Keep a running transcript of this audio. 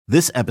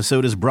This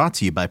episode is brought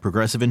to you by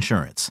Progressive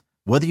Insurance.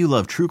 Whether you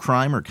love true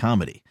crime or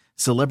comedy,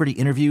 celebrity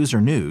interviews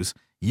or news,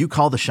 you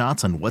call the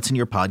shots on what's in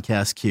your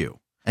podcast queue.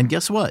 And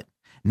guess what?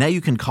 Now you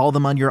can call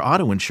them on your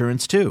auto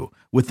insurance too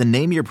with the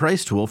Name Your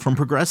Price tool from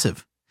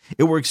Progressive.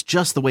 It works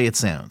just the way it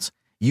sounds.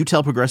 You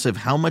tell Progressive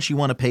how much you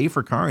want to pay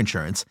for car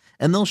insurance,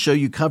 and they'll show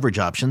you coverage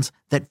options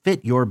that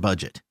fit your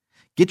budget.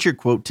 Get your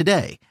quote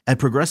today at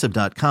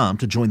Progressive.com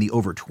to join the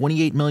over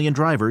 28 million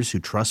drivers who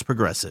trust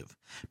Progressive.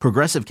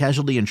 Progressive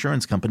Casualty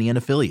Insurance Company and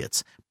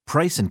Affiliates.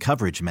 Price and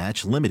coverage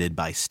match limited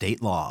by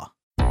state law.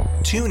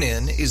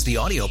 TuneIn is the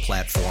audio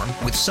platform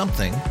with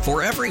something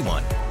for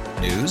everyone.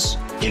 News.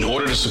 In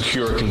order to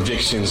secure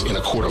convictions in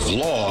a court of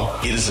law,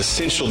 it is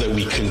essential that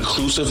we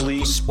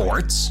conclusively.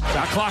 Sports.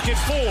 Shot clock at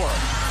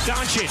 4.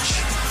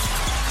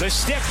 Doncic. The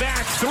step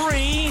back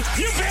 3.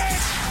 You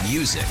bet.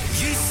 Music.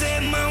 You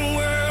set my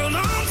world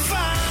on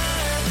fire.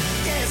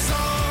 Yes,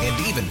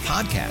 and even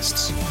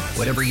podcasts.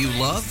 Whatever you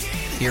love,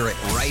 hear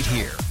it right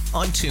here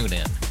on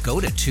TuneIn. Go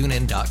to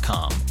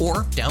TuneIn.com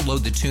or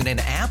download the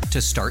TuneIn app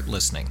to start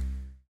listening.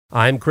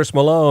 I'm Chris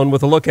Malone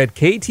with a look at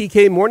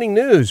KTK Morning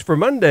News for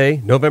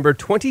Monday, November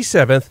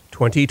 27th,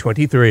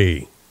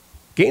 2023.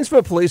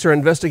 Gainesville police are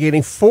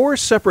investigating 4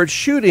 separate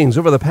shootings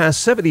over the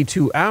past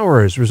 72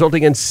 hours,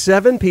 resulting in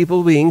 7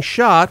 people being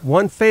shot,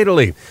 1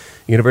 fatally.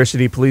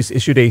 University police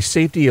issued a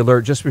safety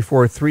alert just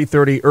before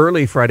 3:30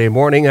 early Friday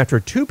morning after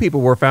 2 people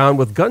were found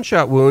with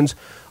gunshot wounds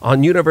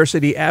on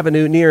University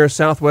Avenue near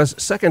Southwest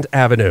 2nd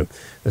Avenue.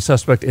 The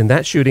suspect in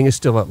that shooting is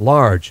still at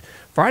large.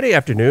 Friday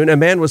afternoon, a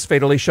man was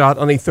fatally shot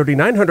on the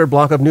 3900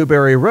 block of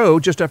Newberry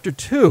Road just after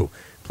 2.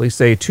 Police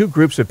say 2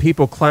 groups of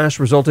people clashed,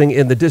 resulting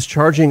in the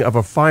discharging of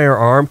a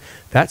firearm.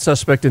 That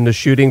suspect in the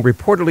shooting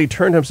reportedly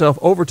turned himself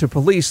over to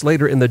police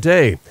later in the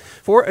day.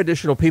 4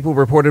 additional people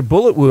reported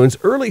bullet wounds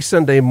early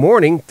Sunday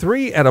morning,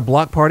 3 at a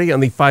block party on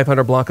the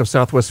 500 block of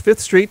Southwest 5th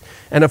Street,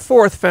 and a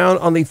 4th found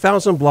on the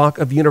 1000 block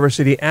of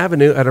University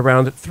Avenue at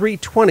around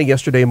 3:20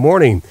 yesterday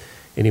morning.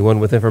 Anyone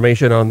with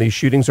information on these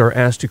shootings are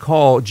asked to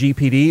call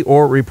GPD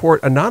or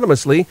report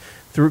anonymously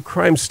through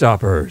Crime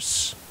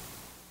Stoppers.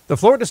 The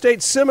Florida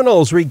State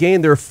Seminoles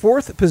regained their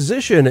 4th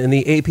position in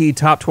the AP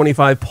Top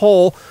 25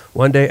 poll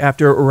one day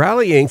after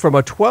rallying from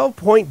a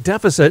 12-point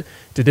deficit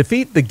to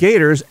defeat the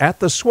Gators at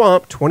the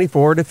Swamp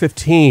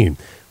 24-15.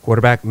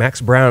 Quarterback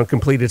Max Brown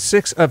completed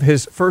 6 of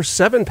his first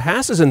 7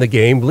 passes in the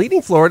game,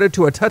 leading Florida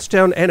to a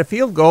touchdown and a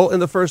field goal in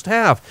the first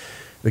half.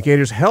 The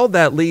Gators held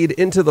that lead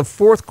into the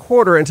 4th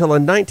quarter until a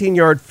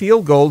 19-yard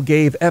field goal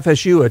gave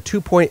FSU a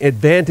 2-point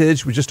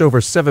advantage with just over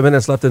 7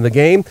 minutes left in the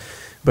game.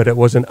 But it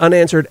was an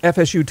unanswered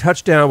FSU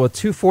touchdown with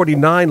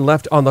 2:49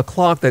 left on the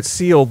clock that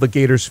sealed the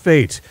Gators'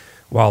 fate.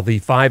 While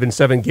the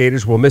 5-7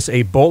 Gators will miss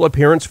a bowl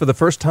appearance for the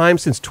first time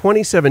since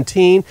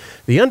 2017,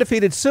 the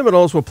undefeated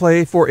Seminoles will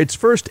play for its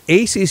first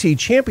ACC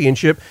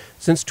championship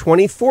since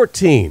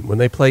 2014 when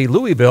they play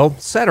Louisville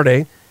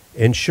Saturday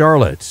in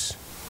Charlotte.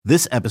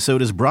 This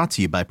episode is brought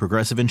to you by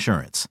Progressive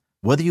Insurance.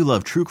 Whether you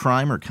love true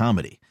crime or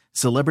comedy,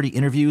 celebrity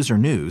interviews or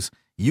news,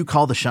 you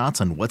call the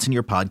shots on what's in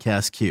your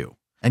podcast queue.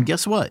 And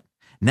guess what?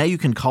 Now you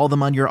can call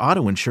them on your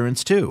auto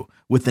insurance too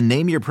with the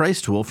Name Your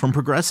Price tool from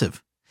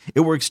Progressive. It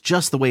works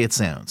just the way it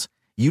sounds.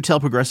 You tell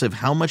Progressive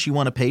how much you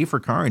want to pay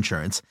for car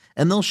insurance,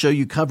 and they'll show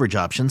you coverage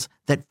options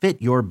that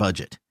fit your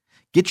budget.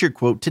 Get your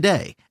quote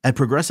today at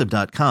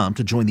Progressive.com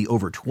to join the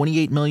over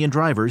 28 million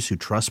drivers who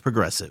trust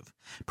Progressive.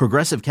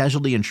 Progressive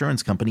Casualty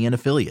Insurance Company and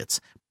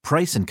Affiliates.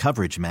 Price and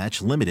coverage match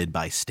limited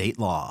by state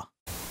law.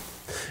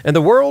 And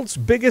the world's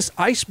biggest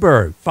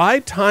iceberg,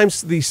 5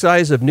 times the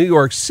size of New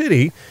York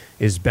City,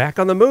 is back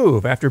on the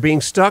move after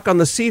being stuck on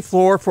the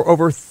seafloor for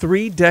over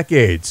 3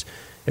 decades.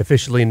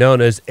 Officially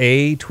known as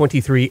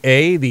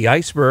A23A, the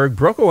iceberg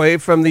broke away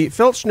from the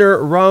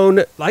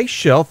Felchner-Rhone ice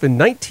shelf in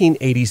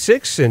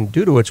 1986 and,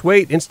 due to its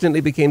weight,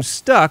 instantly became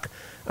stuck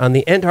on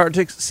the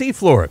Antarctic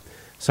seafloor.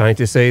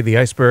 Scientists say the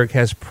iceberg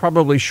has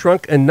probably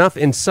shrunk enough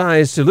in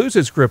size to lose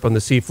its grip on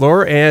the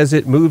seafloor as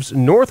it moves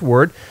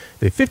northward.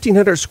 The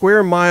 1,500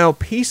 square mile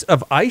piece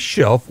of ice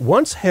shelf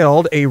once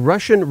held a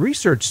Russian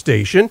research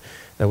station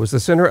that was the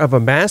center of a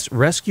mass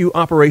rescue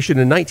operation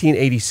in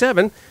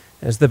 1987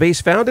 as the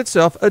base found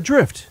itself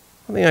adrift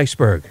on the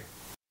iceberg.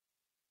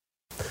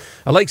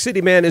 A Lake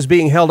City man is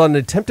being held on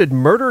attempted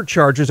murder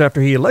charges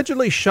after he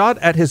allegedly shot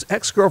at his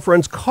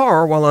ex-girlfriend's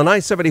car while on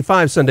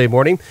I-75 Sunday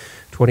morning.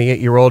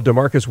 28-year-old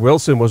DeMarcus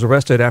Wilson was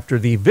arrested after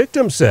the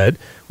victim said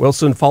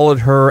Wilson followed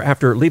her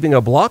after leaving a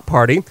block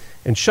party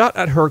and shot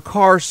at her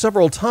car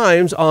several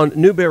times on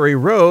Newberry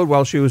Road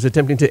while she was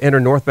attempting to enter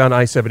northbound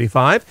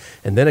I-75,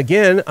 and then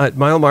again at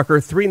mile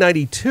marker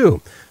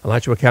 392.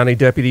 Alachua County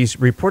deputies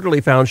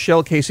reportedly found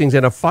shell casings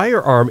and a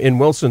firearm in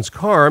Wilson's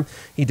car.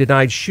 He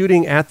denied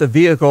shooting at the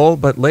vehicle,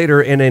 but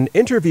later in an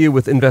interview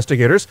with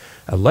investigators,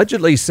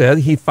 allegedly said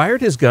he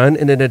fired his gun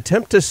in an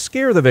attempt to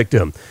scare the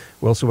victim.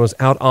 Wilson was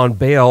out on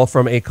bail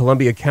from a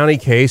Columbia County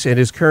case and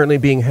is currently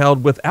being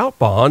held without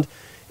bond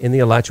in the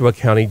Alachua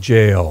County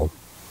Jail.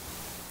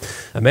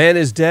 A man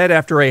is dead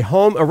after a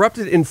home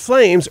erupted in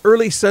flames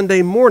early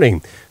Sunday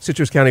morning.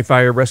 Citrus County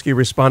Fire Rescue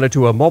responded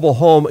to a mobile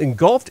home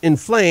engulfed in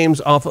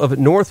flames off of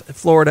North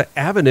Florida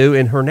Avenue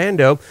in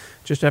Hernando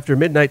just after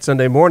midnight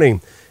Sunday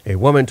morning. A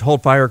woman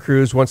told fire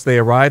crews once they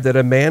arrived that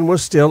a man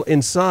was still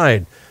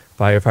inside.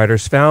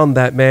 Firefighters found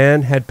that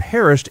man had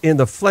perished in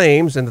the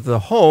flames and that the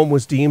home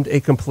was deemed a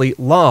complete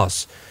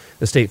loss.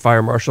 The State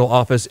Fire Marshal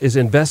Office is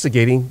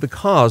investigating the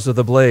cause of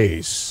the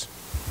blaze.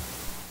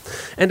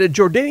 And a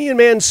Jordanian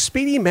man's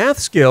speedy math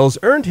skills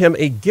earned him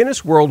a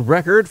Guinness World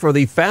Record for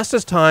the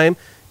fastest time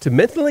to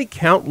mentally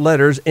count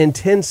letters in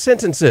 10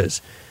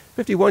 sentences.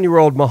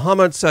 51-year-old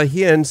Mohammed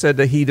Sahian said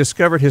that he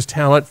discovered his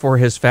talent for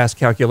his fast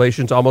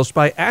calculations almost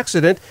by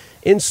accident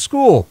in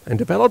school and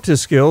developed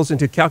his skills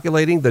into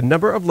calculating the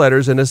number of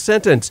letters in a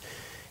sentence.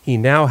 He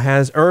now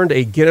has earned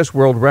a Guinness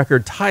World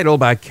Record title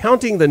by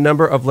counting the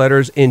number of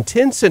letters in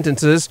 10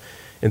 sentences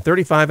in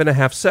 35 and a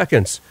half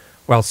seconds.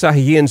 While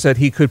Sahian said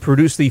he could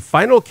produce the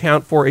final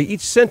count for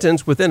each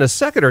sentence within a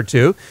second or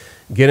two,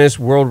 Guinness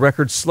World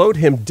Record slowed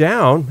him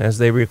down as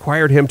they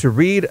required him to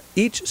read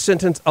each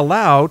sentence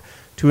aloud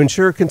to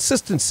ensure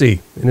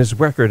consistency in his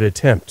record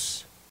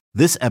attempts.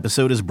 This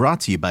episode is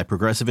brought to you by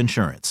Progressive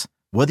Insurance.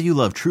 Whether you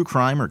love true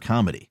crime or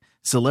comedy,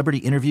 celebrity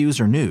interviews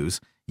or news,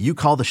 you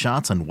call the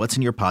shots on what's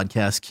in your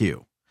podcast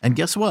queue. And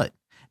guess what?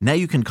 Now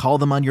you can call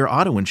them on your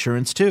auto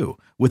insurance too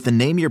with the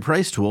Name Your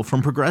Price tool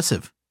from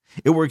Progressive.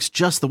 It works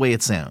just the way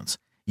it sounds.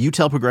 You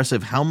tell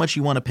Progressive how much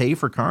you want to pay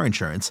for car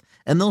insurance,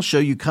 and they'll show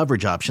you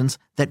coverage options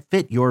that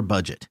fit your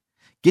budget.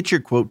 Get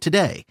your quote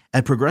today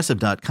at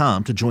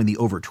Progressive.com to join the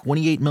over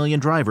 28 million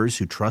drivers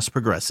who trust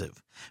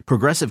Progressive.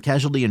 Progressive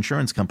Casualty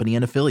Insurance Company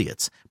and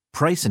Affiliates.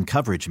 Price and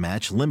coverage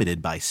match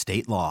limited by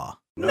state law.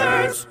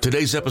 Nerds.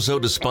 Today's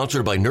episode is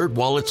sponsored by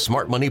NerdWallet's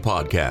Smart Money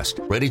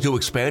Podcast. Ready to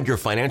expand your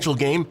financial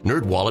game?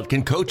 NerdWallet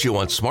can coach you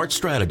on smart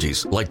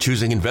strategies like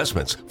choosing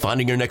investments,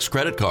 finding your next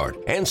credit card,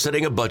 and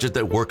setting a budget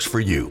that works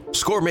for you.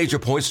 Score major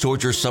points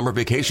towards your summer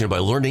vacation by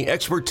learning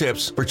expert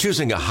tips for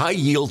choosing a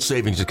high-yield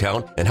savings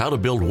account and how to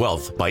build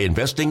wealth by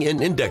investing in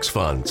index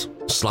funds.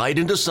 Slide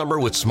into summer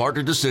with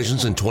smarter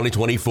decisions in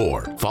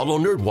 2024. Follow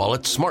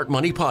NerdWallet's Smart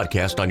Money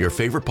Podcast on your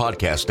favorite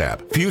podcast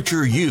app.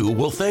 Future you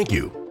will thank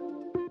you.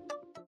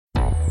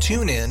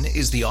 TuneIn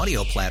is the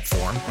audio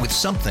platform with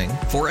something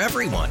for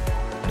everyone.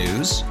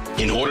 News.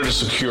 In order to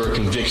secure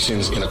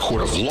convictions in a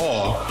court of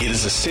law, it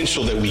is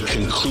essential that we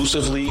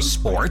conclusively.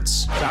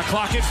 Sports. Shot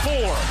clock at 4.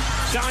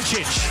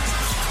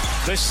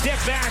 Doncic. The step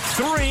back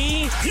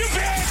 3. You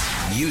bet.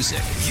 Music.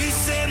 You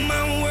set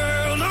my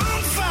world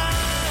on fire.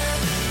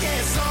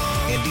 Yes,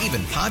 and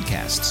even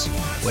podcasts.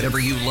 Whatever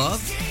you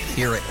love,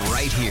 hear it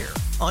right here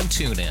on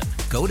TuneIn.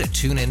 Go to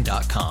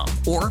TuneIn.com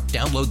or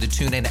download the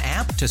TuneIn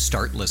app to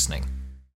start listening.